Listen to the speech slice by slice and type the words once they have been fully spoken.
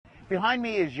Behind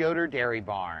me is Yoder Dairy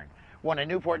Barn, one of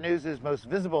Newport News' most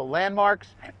visible landmarks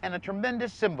and a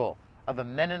tremendous symbol of the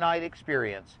Mennonite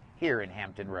experience here in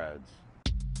Hampton Roads.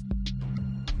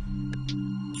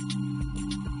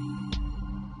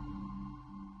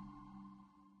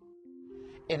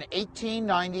 In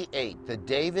 1898, the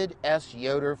David S.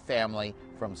 Yoder family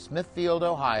from Smithfield,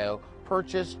 Ohio,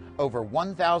 purchased over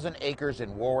 1,000 acres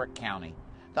in Warwick County.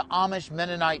 The Amish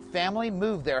Mennonite family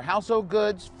moved their household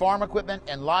goods, farm equipment,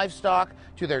 and livestock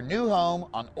to their new home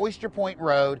on Oyster Point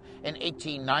Road in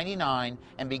 1899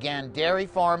 and began dairy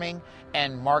farming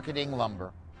and marketing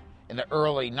lumber. In the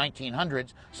early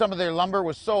 1900s, some of their lumber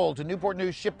was sold to Newport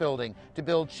News Shipbuilding to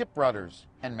build ship rudders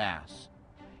and masts.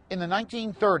 In the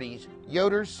 1930s,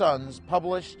 Yoder's sons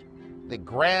published the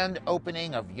grand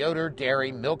opening of Yoder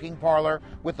Dairy Milking Parlor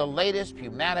with the latest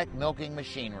pneumatic milking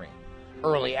machinery.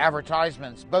 Early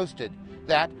advertisements boasted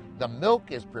that the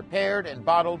milk is prepared and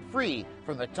bottled free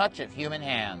from the touch of human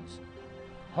hands.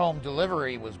 Home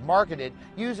delivery was marketed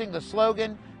using the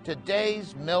slogan,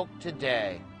 "Today's milk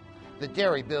today." The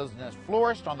dairy business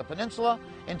flourished on the peninsula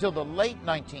until the late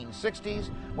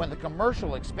 1960s, when the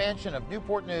commercial expansion of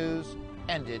Newport News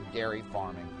ended dairy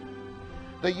farming.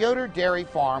 The Yoder Dairy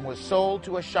Farm was sold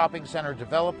to a shopping center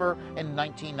developer in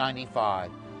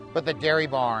 1995. But the dairy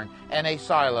barn and a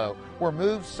silo were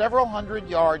moved several hundred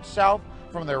yards south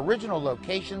from their original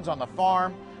locations on the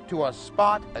farm to a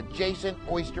spot adjacent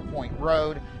Oyster Point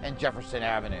Road and Jefferson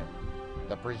Avenue.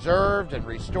 The preserved and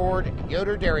restored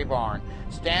Yoder Dairy Barn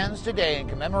stands today in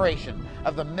commemoration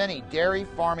of the many dairy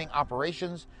farming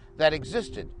operations that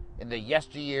existed in the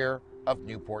yesteryear of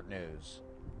Newport News.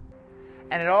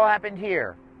 And it all happened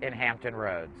here in Hampton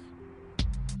Roads.